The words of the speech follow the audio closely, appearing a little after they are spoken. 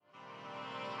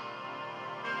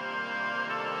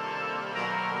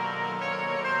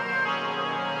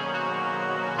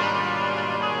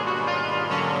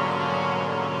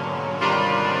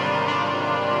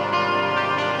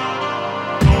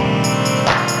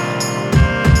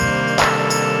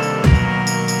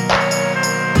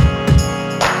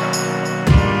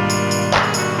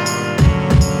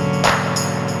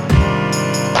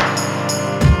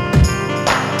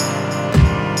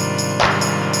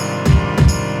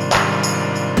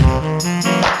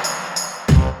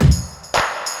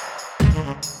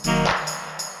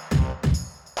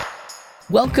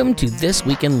Welcome to This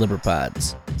Week in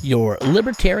Liberpods, your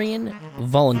libertarian,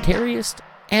 voluntarist,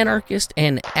 anarchist,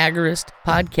 and agorist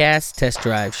podcast test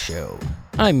drive show.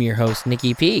 I'm your host,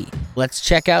 Nikki P. Let's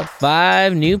check out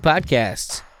 5 new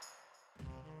podcasts.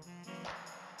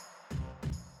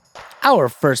 Our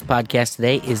first podcast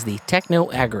today is the Techno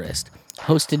Agorist,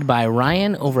 hosted by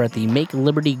Ryan over at the Make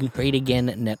Liberty Great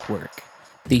Again network.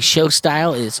 The show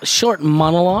style is short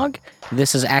monologue.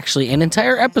 This is actually an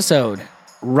entire episode.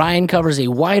 Ryan covers a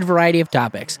wide variety of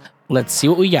topics. Let's see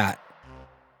what we got.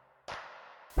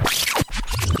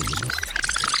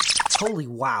 Holy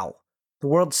wow. The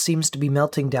world seems to be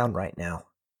melting down right now.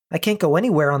 I can't go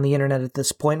anywhere on the internet at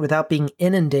this point without being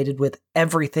inundated with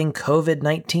everything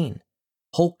COVID-19.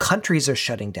 Whole countries are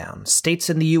shutting down. States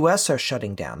in the US are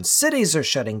shutting down. Cities are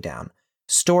shutting down.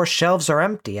 Store shelves are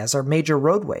empty, as are major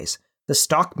roadways. The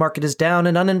stock market is down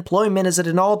and unemployment is at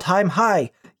an all-time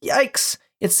high. Yikes!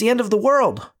 It's the end of the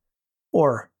world.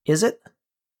 Or is it?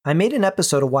 I made an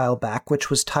episode a while back which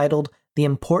was titled The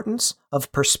Importance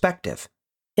of Perspective.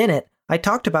 In it, I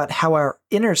talked about how our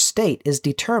inner state is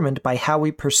determined by how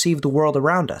we perceive the world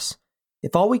around us.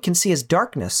 If all we can see is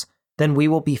darkness, then we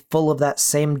will be full of that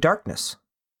same darkness.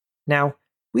 Now,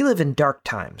 we live in dark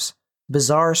times.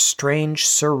 Bizarre, strange,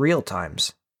 surreal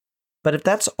times. But if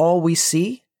that's all we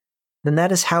see, then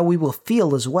that is how we will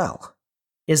feel as well.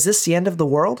 Is this the end of the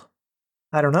world?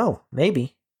 I don't know,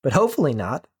 maybe, but hopefully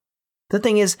not. The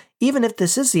thing is, even if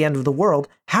this is the end of the world,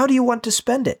 how do you want to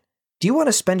spend it? Do you want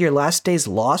to spend your last days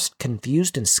lost,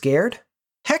 confused, and scared?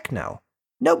 Heck no.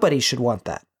 Nobody should want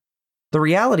that. The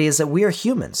reality is that we are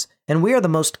humans, and we are the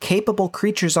most capable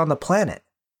creatures on the planet.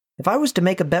 If I was to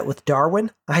make a bet with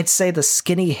Darwin, I'd say the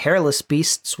skinny, hairless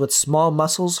beasts with small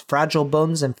muscles, fragile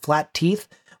bones, and flat teeth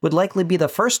would likely be the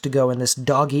first to go in this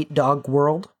dog-eat-dog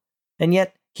world. And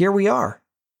yet, here we are.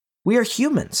 We are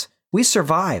humans. We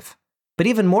survive. But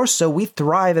even more so, we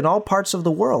thrive in all parts of the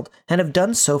world and have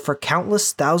done so for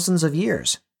countless thousands of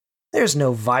years. There's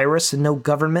no virus and no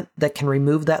government that can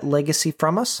remove that legacy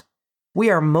from us. We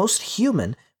are most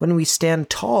human when we stand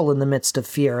tall in the midst of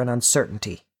fear and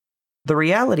uncertainty. The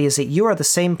reality is that you are the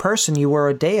same person you were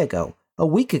a day ago, a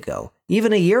week ago,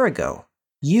 even a year ago.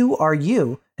 You are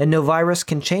you, and no virus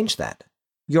can change that.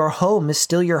 Your home is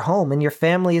still your home, and your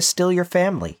family is still your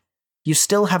family. You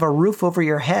still have a roof over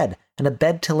your head and a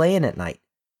bed to lay in at night.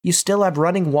 You still have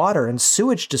running water and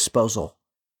sewage disposal.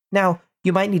 Now,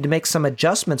 you might need to make some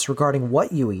adjustments regarding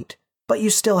what you eat, but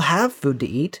you still have food to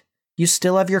eat. You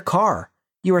still have your car.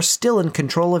 You are still in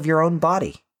control of your own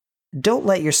body. Don't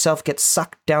let yourself get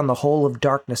sucked down the hole of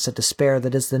darkness and despair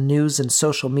that is the news and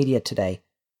social media today.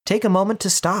 Take a moment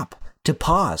to stop, to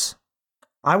pause.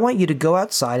 I want you to go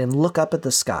outside and look up at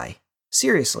the sky.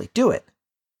 Seriously, do it.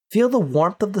 Feel the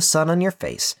warmth of the sun on your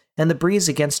face and the breeze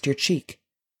against your cheek.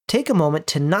 Take a moment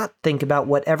to not think about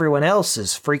what everyone else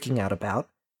is freaking out about,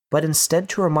 but instead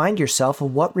to remind yourself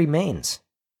of what remains.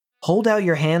 Hold out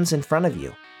your hands in front of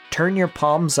you, turn your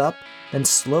palms up, and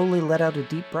slowly let out a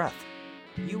deep breath.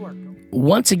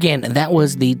 Once again, that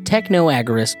was the Techno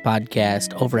Agorist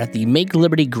podcast over at the Make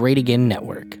Liberty Great Again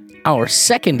network. Our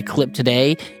second clip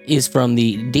today is from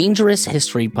the Dangerous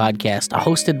History podcast,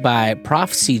 hosted by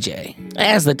Prof. CJ.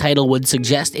 As the title would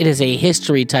suggest, it is a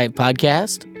history-type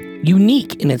podcast,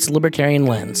 unique in its libertarian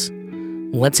lens.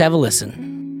 Let's have a listen.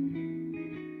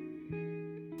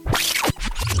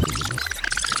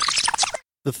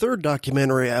 The third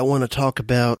documentary I want to talk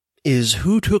about is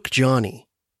Who Took Johnny?,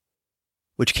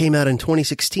 which came out in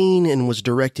 2016 and was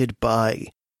directed by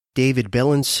David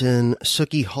Bellinson,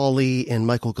 Suki Hawley, and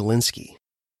Michael Galinsky.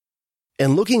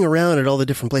 And looking around at all the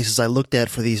different places I looked at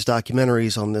for these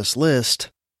documentaries on this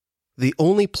list, the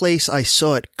only place I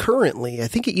saw it currently, I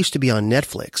think it used to be on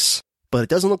Netflix, but it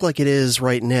doesn't look like it is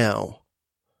right now.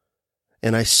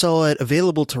 And I saw it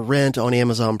available to rent on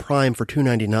Amazon Prime for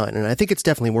 $2.99, and I think it's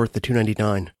definitely worth the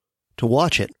 $2.99 to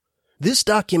watch it. This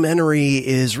documentary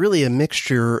is really a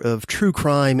mixture of true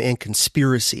crime and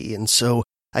conspiracy, and so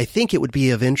I think it would be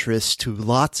of interest to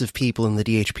lots of people in the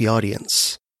DHP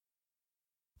audience.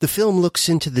 The film looks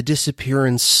into the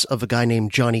disappearance of a guy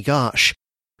named Johnny Gosch,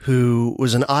 who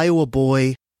was an Iowa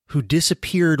boy who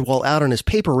disappeared while out on his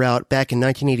paper route back in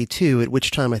 1982, at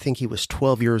which time I think he was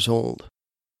 12 years old.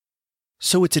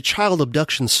 So it's a child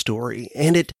abduction story,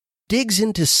 and it digs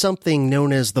into something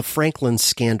known as the Franklin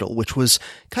Scandal, which was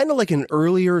kind of like an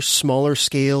earlier, smaller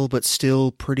scale, but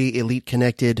still pretty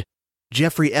elite-connected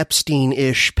Jeffrey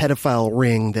Epstein-ish pedophile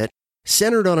ring that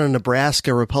centered on a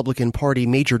Nebraska Republican Party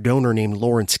major donor named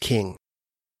Lawrence King.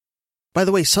 By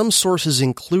the way, some sources,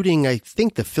 including, I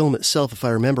think, the film itself, if I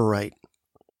remember right,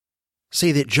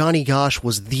 say that Johnny Gosch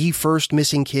was the first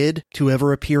missing kid to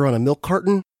ever appear on a milk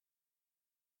carton,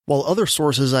 while other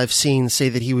sources I've seen say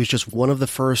that he was just one of the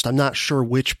first. I'm not sure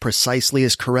which precisely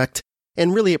is correct,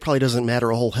 and really it probably doesn't matter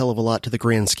a whole hell of a lot to the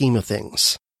grand scheme of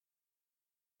things.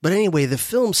 But anyway, the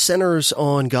film centers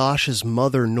on Gosch's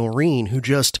mother, Noreen, who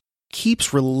just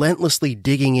keeps relentlessly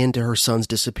digging into her son's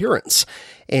disappearance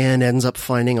and ends up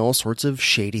finding all sorts of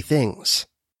shady things.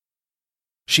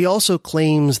 She also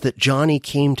claims that Johnny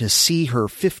came to see her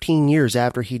 15 years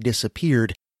after he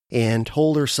disappeared and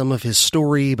told her some of his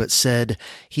story, but said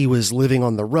he was living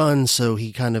on the run, so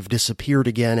he kind of disappeared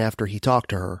again after he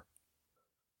talked to her.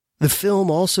 The film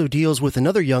also deals with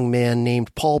another young man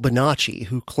named Paul Bonacci,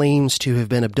 who claims to have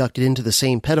been abducted into the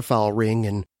same pedophile ring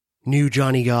and knew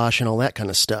Johnny Gosch and all that kind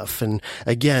of stuff. And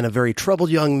again, a very troubled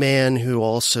young man who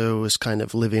also is kind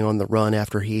of living on the run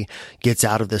after he gets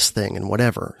out of this thing and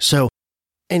whatever. So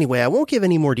anyway, I won't give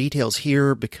any more details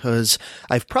here because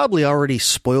I've probably already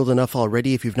spoiled enough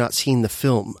already if you've not seen the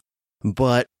film.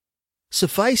 But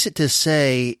suffice it to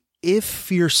say,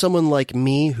 if you're someone like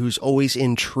me who's always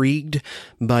intrigued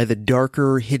by the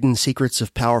darker, hidden secrets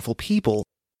of powerful people,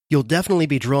 you'll definitely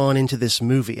be drawn into this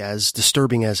movie, as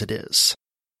disturbing as it is.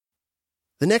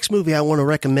 The next movie I want to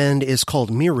recommend is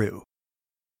called Miru,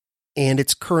 and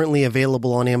it's currently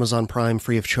available on Amazon Prime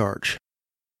free of charge.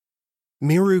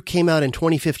 Miru came out in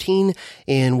 2015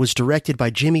 and was directed by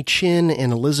Jimmy Chin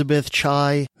and Elizabeth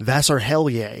Chai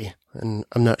Vasarhelyi, and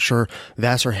I'm not sure,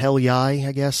 Vasarhelyi,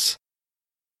 I guess,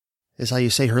 is how you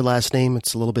say her last name.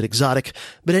 It's a little bit exotic,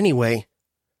 but anyway,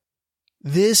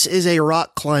 this is a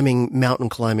rock climbing, mountain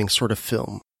climbing sort of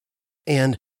film,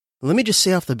 and let me just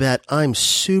say off the bat, I'm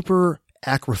super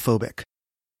acrophobic.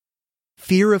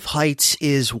 Fear of heights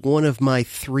is one of my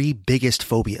 3 biggest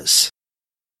phobias.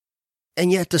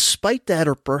 And yet, despite that,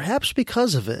 or perhaps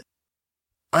because of it,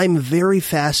 I'm very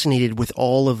fascinated with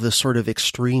all of the sort of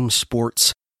extreme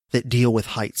sports that deal with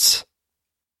heights.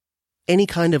 Any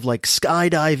kind of like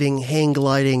skydiving, hang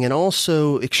gliding, and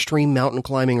also extreme mountain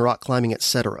climbing, rock climbing,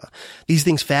 etc. These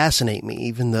things fascinate me,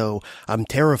 even though I'm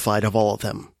terrified of all of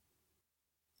them.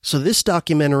 So this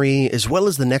documentary, as well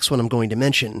as the next one I'm going to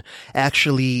mention,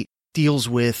 actually deals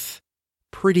with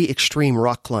pretty extreme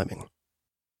rock climbing.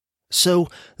 So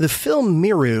the film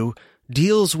Miru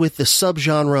deals with the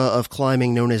subgenre of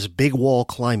climbing known as big wall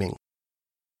climbing.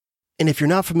 And if you're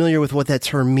not familiar with what that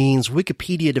term means,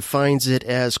 Wikipedia defines it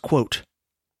as, quote,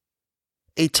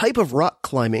 a type of rock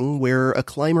climbing where a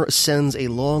climber ascends a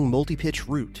long multi-pitch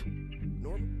route.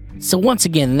 So once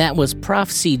again, that was Prof.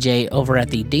 CJ over at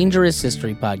the Dangerous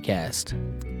History Podcast.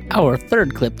 Our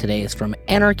third clip today is from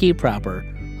Anarchy Proper,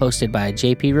 hosted by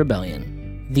JP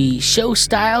Rebellion. The show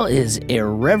style is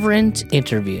irreverent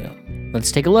interview.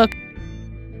 Let's take a look.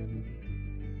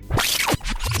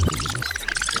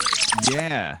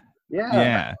 Yeah.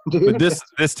 But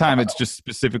this time it's just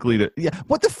specifically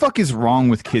what the fuck is wrong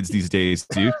with kids these days,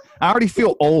 dude? I already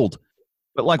feel old.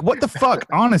 But like, what the fuck,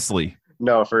 honestly?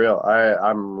 No, for real.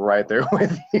 I'm right there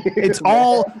with you.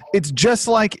 It's just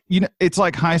like, it's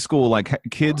like high school, like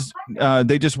kids,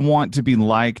 they just want to be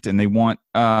liked and they want,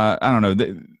 I don't know,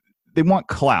 they want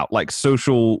clout, like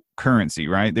social currency,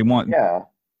 right? They want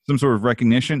some sort of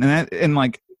recognition. And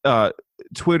like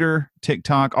Twitter,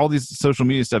 TikTok, all these social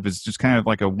media stuff is just kind of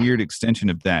like a weird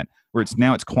extension of that, where it's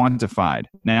quantified.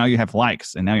 Now you have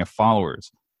likes and now you have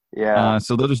followers. Yeah.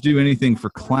 So they'll just do anything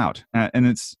for clout.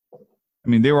 And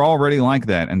they were already like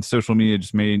that, and social media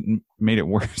just made it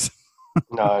worse.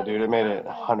 No, dude, it made it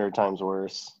 100 times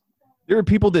worse. There are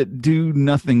people that do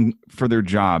nothing for their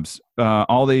jobs.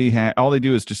 All they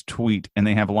do is just tweet, and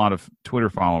they have a lot of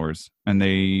Twitter followers, and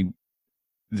I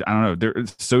don't know, they're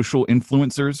social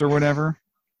influencers or whatever.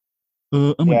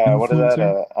 What is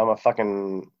that? I'm a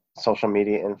fucking social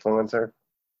media influencer.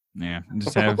 Yeah,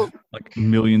 just have like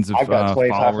millions of I've got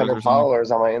 2,500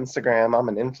 followers on my Instagram. I'm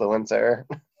an influencer.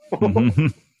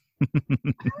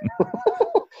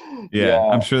 Yeah,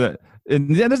 I'm sure that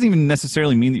doesn't even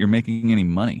necessarily mean that you're making any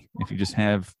money if you just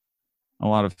have a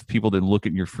lot of people that look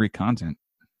at your free content.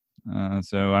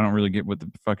 So I don't really get what the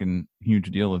fucking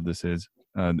huge deal of this is.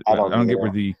 I don't get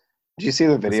where the. Did you see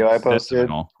the video I posted?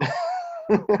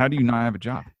 How do you not have a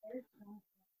job?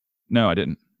 No, I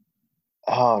didn't.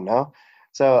 Oh no.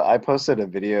 So I posted a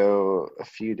video a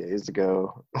few days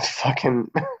ago. It had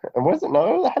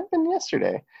been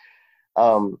yesterday.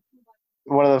 One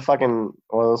of those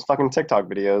fucking TikTok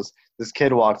videos. This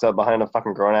kid walks up behind a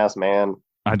fucking grown ass man.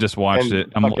 I just watched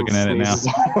it. I'm looking at it now.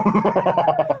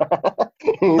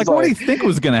 Like, what do you think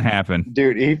was gonna happen?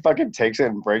 Dude, he fucking takes it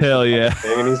and breaks Hell yeah.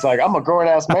 thing, and he's like, I'm a grown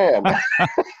ass man.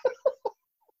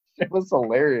 was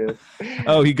hilarious.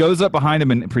 Oh, he goes up behind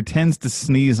him and pretends to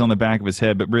sneeze on the back of his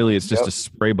head, but really it's just a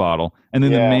spray bottle. And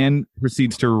then the man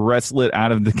proceeds to wrestle it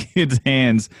out of the kid's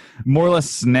hands, more or less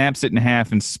snaps it in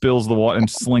half and spills the water and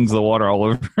slings the water all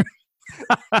over.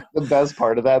 The best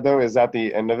part of that, though, is at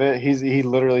the end of it, he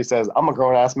literally says, "I'm a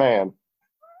grown-ass man."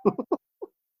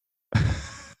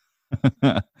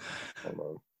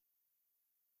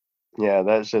 Yeah,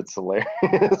 that shit's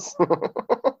hilarious.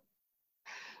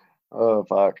 Oh,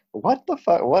 fuck. What the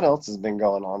fuck? What else has been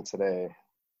going on today?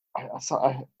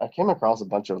 I came across a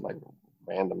bunch of, like,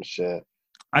 random shit.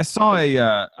 I saw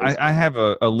I have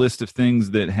a list of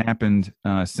things that happened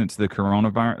since the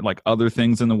coronavirus, like other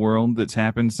things in the world that's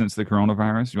happened since the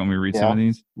coronavirus. You want me to read some of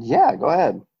these? Yeah, go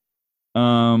ahead.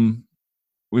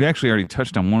 We actually already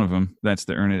touched on one of them. That's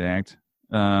the Earn It Act.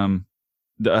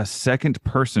 A second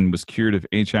person was cured of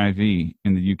HIV in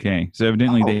the UK. So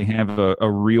evidently they have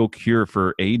a real cure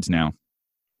for AIDS now.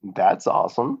 That's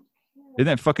awesome. Isn't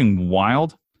that fucking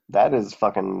wild? That's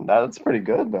pretty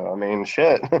good, though. I mean,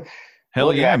 shit.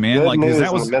 Hell yeah, man. Like, news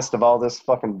that was in the midst of all this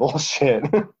fucking bullshit.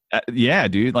 Yeah,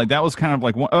 dude. Like, that was kind of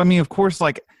like, I mean, of course,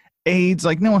 like AIDS,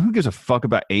 like no one, who gives a fuck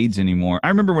about AIDS anymore? I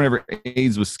remember whenever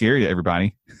AIDS was scary to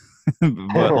everybody.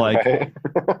 But like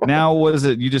now, what is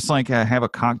it? You just like have a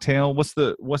cocktail. What's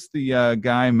the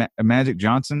guy Magic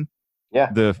Johnson?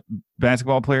 Yeah, the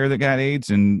basketball player that got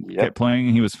AIDS and kept playing,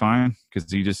 and he was fine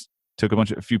because he just took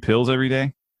a few pills every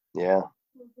day. Yeah,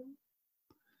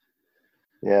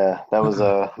 that was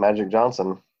Magic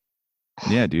Johnson.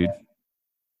 Yeah, dude.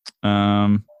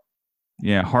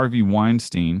 Yeah, Harvey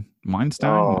Weinstein.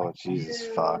 Oh, Jesus,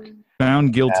 fuck.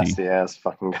 Found guilty. Nasty ass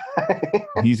fucking guy.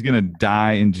 He's gonna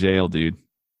die in jail, dude.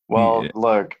 Well,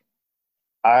 look,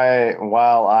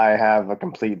 while I have a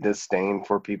complete disdain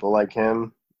for people like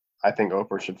him, I think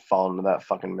Oprah should fall into that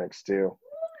fucking mix too.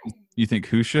 You think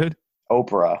who should?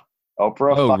 Oprah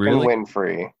fucking really?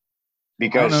 Winfrey.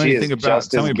 Because she is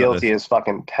just as guilty as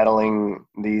fucking peddling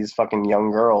these fucking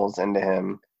young girls into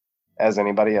him as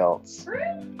anybody else.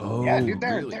 Oh, yeah, dude,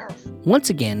 really? Once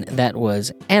again, that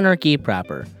was Anarchy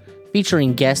Proper,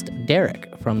 featuring guest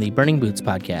Derek from the Burning Boots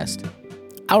podcast.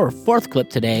 Our fourth clip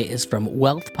today is from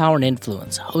Wealth, Power, and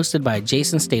Influence, hosted by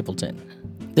Jason Stapleton.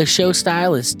 The show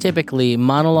style is typically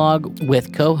monologue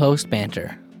with co-host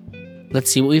banter.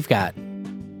 Let's see what we've got.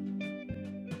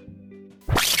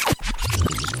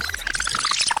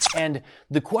 And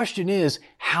the question is,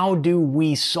 how do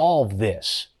we solve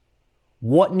this?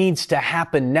 What needs to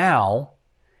happen now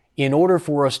in order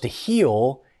for us to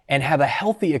heal and have a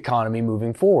healthy economy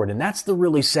moving forward? And that's the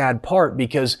really sad part,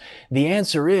 because the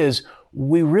answer is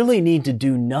we really need to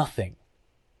do nothing.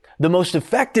 The most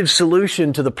effective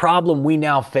solution to the problem we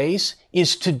now face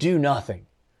is to do nothing,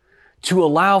 to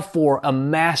allow for a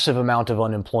massive amount of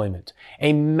unemployment,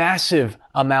 a massive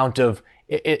amount of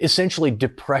essentially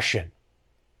depression.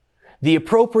 The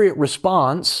appropriate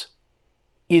response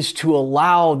is to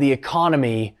allow the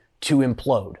economy to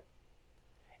implode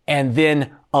and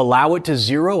then allow it to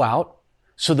zero out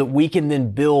so that we can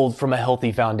then build from a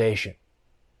healthy foundation.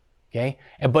 Okay.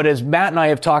 But as Matt and I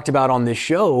have talked about on this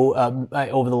show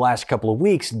over the last couple of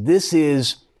weeks, this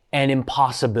is an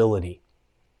impossibility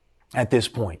at this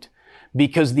point,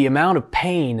 because the amount of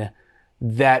pain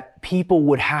that people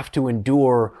would have to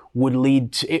endure would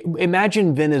lead to,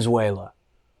 imagine Venezuela,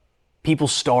 people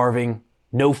starving,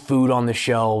 no food on the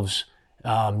shelves,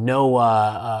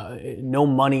 no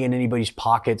money in anybody's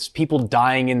pockets, people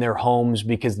dying in their homes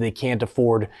because they can't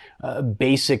afford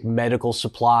basic medical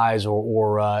supplies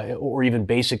or even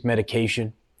basic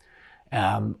medication.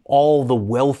 All the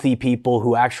wealthy people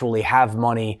who actually have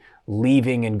money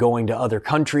leaving and going to other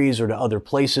countries or to other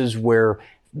places where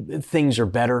things are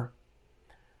better.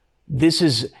 This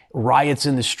is riots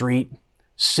in the street,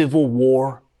 civil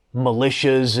war,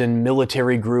 militias and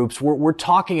military groups. We're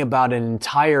talking about an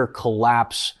entire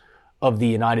collapse of the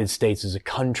United States as a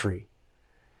country.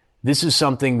 This is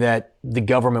something that the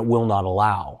government will not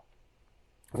allow,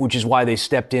 which is why they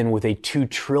stepped in with a $2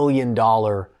 trillion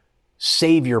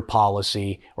savior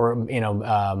policy or,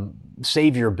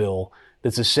 savior bill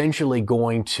that's essentially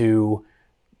going to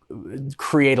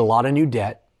create a lot of new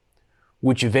debt,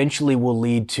 which eventually will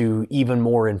lead to even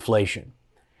more inflation.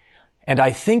 And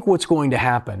I think what's going to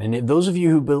happen, and those of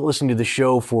you who've been listening to the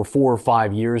show for 4 or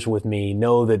 5 years with me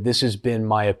know that this has been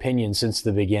my opinion since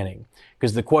the beginning.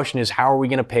 Because the question is, how are we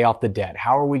going to pay off the debt?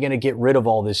 How are we going to get rid of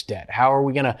all this debt? How are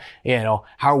we going to,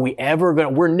 how are we ever going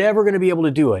to, we're never going to be able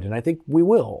to do it. And I think we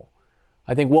will.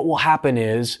 I think what will happen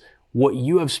is what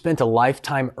you have spent a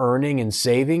lifetime earning and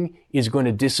saving is going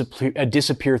to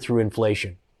disappear through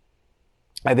inflation.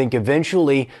 I think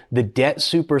eventually the debt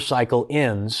super cycle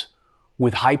ends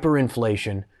with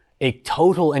hyperinflation, a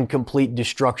total and complete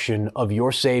destruction of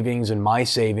your savings and my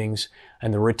savings,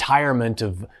 and the retirement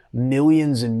of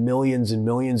millions and millions and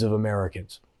millions of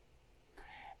Americans.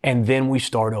 And then we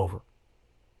start over.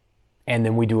 And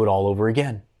then we do it all over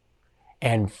again.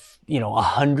 And,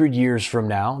 100 years from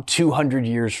now, 200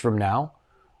 years from now,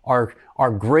 our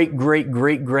great, great,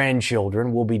 great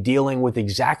grandchildren will be dealing with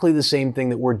exactly the same thing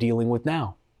that we're dealing with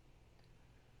now.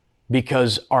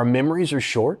 Because our memories are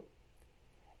short,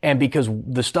 and because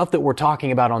the stuff that we're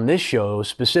talking about on this show,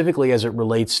 specifically as it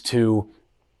relates to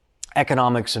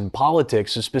economics and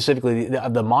politics, and specifically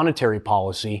the monetary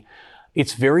policy,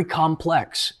 it's very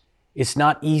complex. It's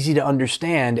not easy to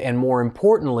understand, and more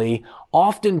importantly,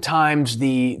 oftentimes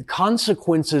the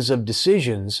consequences of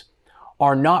decisions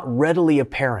are not readily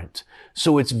apparent.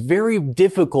 So it's very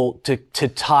difficult to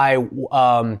tie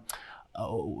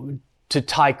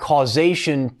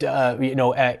causation,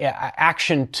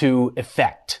 action to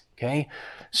effect. Okay.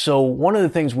 So one of the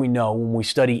things we know when we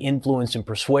study influence and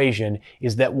persuasion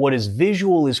is that what is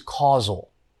visual is causal,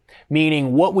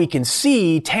 meaning what we can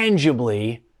see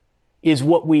tangibly is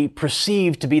what we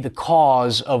perceive to be the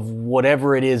cause of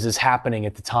whatever it is happening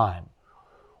at the time.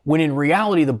 When in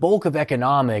reality, the bulk of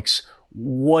economics,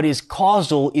 what is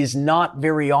causal is not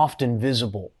very often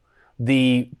visible.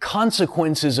 The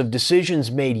consequences of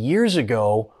decisions made years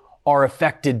ago are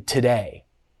affected today,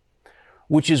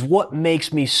 which is what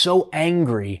makes me so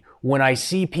angry when I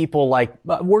see people like,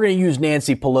 we're going to use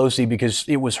Nancy Pelosi because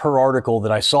it was her article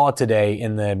that I saw today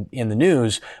in the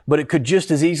news, but it could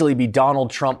just as easily be Donald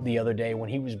Trump the other day when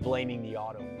he was blaming the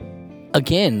auto.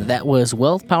 Again, that was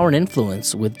Wealth, Power, and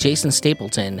Influence with Jason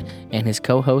Stapleton and his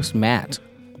co-host Matt.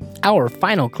 Our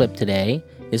final clip today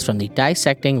is from the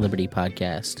Dissecting Liberty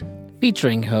podcast,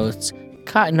 featuring hosts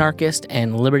Cotton Anarchist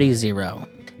and Liberty Zero.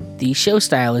 The show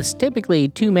style is typically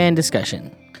two-man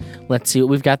discussion. Let's see what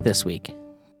we've got this week.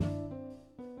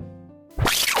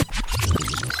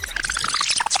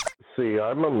 See,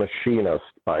 I'm a machinist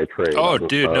by trade. Oh,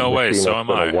 dude, no way. So am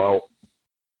I. Well,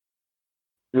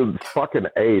 fucking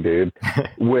A, dude.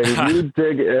 When you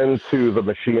dig into the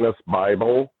Machinist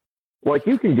Bible, like,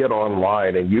 you can get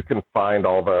online and you can find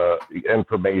all the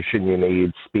information you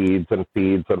need, speeds and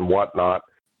feeds and whatnot.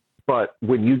 But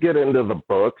when you get into the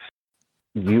books,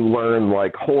 you learn,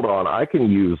 like, hold on, I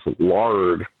can use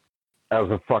lard as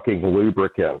a fucking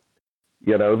lubricant.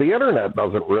 The internet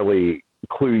doesn't really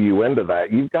clue you into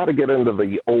that. You've got to get into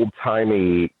the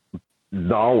old-timey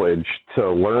knowledge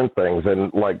to learn things.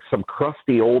 And, like, some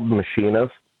crusty old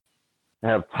machinists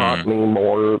have taught me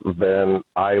more than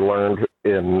I learned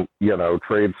in,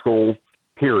 trade school,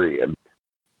 period.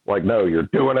 Like, no, you're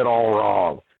doing it all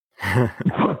wrong.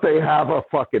 But they have a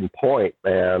fucking point,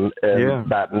 man. And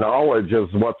that knowledge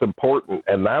is what's important.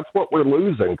 And that's what we're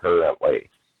losing currently.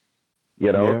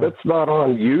 If it's not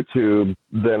on YouTube,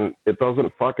 then it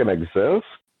doesn't fucking exist.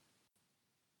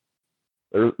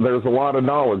 There's a lot of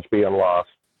knowledge being lost.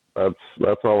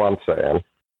 That's all I'm saying.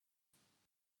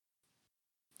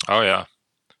 Oh, yeah.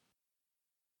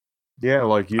 Yeah,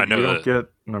 like you don't get...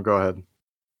 No, go ahead.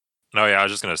 No, yeah, I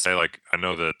was just going to say, like, I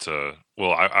know that,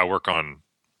 I work on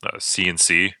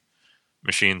CNC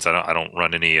machines. I don't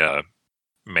run any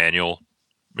manual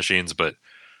machines, but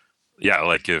yeah,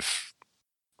 like if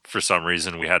for some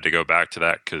reason we had to go back to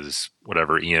that because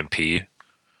whatever EMP,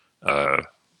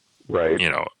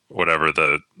 right, whatever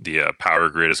the power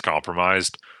grid is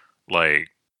compromised, like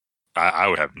I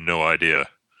would have no idea,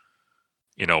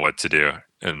 what to do,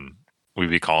 and we'd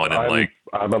be calling in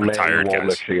I'm a retired manual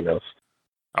guys. machinist.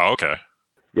 Oh, okay.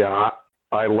 Yeah,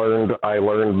 I learned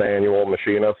manual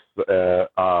machinist, and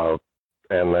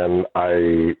then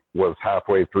I was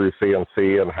halfway through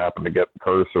CNC and happened to get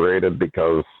incarcerated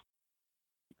because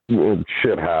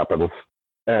shit happens.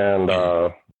 And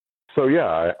so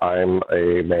yeah, I'm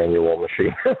a manual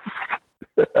machinist.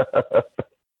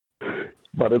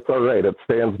 But it's all right. It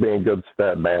stands me in good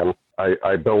stead, man.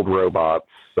 I build robots,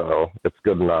 so it's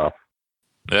good enough.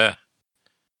 Yeah.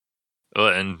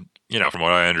 And from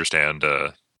what I understand,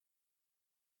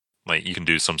 like you can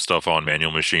do some stuff on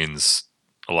manual machines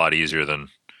a lot easier than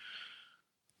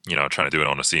trying to do it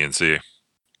on a CNC.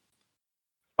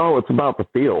 Oh, it's about the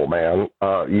feel, man.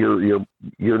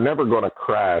 You're never going to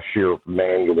crash your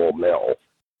manual mill.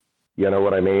 You know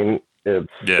what I mean?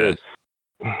 It's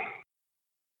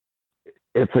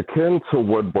akin to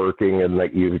woodworking in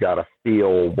that you've got to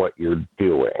feel what you're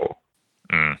doing,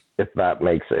 if that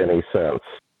makes any sense.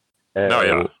 And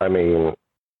I mean,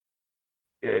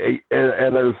 and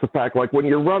there's the fact, like when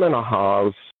you're running a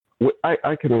Haas,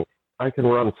 I can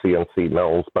run CNC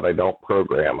mills, but I don't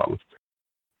program them.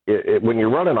 when you're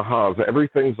running a Haas,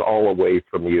 everything's all away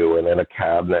from you and in a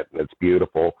cabinet, and it's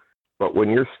beautiful. But when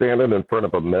you're standing in front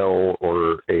of a mill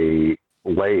or a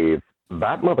lathe,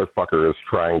 that motherfucker is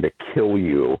trying to kill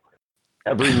you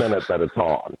every minute that it's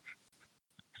on.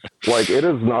 Like, it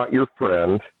is not your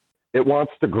friend. It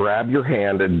wants to grab your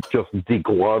hand and just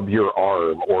deglove your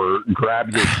arm, or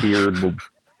grab your beard and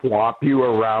flop you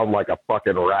around like a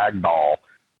fucking rag doll.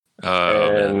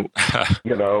 And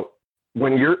you know,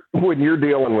 when you're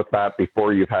dealing with that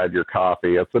before you've had your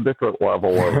coffee, it's a different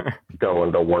level of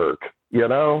going to work, you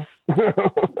know?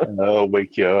 I'll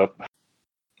wake you up.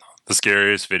 The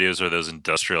scariest videos are those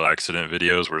industrial accident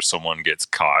videos where someone gets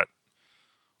caught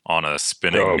on a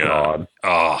spinning.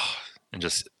 And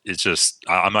it's just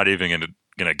I'm not even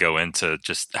gonna go into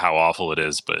just how awful it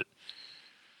is, but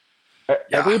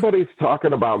everybody's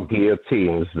talking about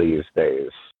guillotines these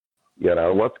days. You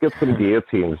know, let's get some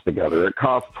guillotines together. It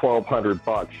costs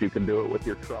 $1,200. You can do it with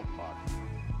your Trump box.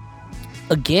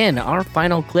 Again, our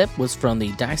final clip was from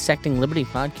the Dissecting Liberty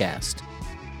podcast.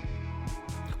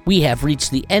 We have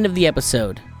reached the end of the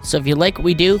episode, so if you like what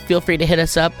we do, feel free to hit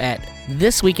us up at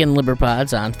This Week in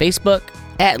Liberpods on Facebook,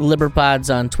 at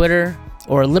Liberpods on Twitter,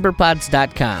 or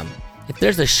liberpods.com. If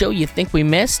there's a show you think we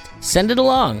missed, send it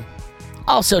along.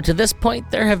 Also, to this point,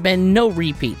 there have been no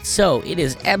repeats, so it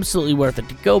is absolutely worth it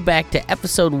to go back to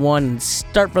episode 1 and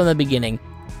start from the beginning.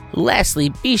 Lastly,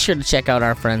 be sure to check out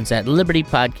our friends at Liberty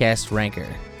Podcast Ranker.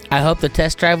 I hope the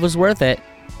test drive was worth it,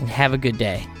 and have a good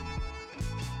day.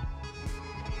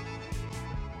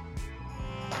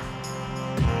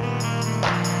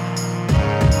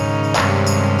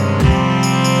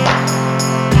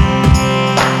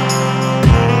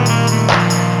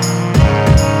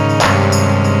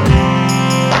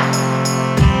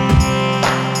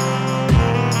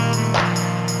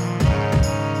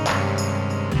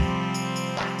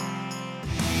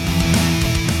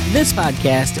 This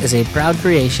podcast is a proud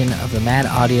creation of the Mad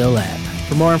Audio Lab.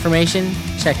 For more information,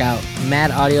 check out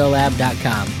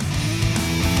madaudiolab.com.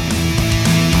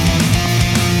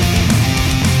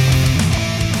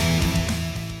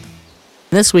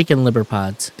 This Week in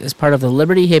Liberpods is part of the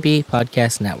Liberty Hippie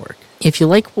Podcast Network. If you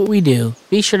like what we do,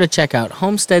 be sure to check out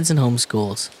Homesteads and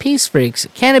Homeschools, Peace Freaks,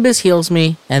 Cannabis Heals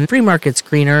Me, and Free Market's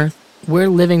Green Earth. We're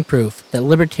living proof that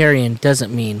libertarian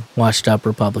doesn't mean washed up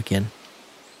Republican.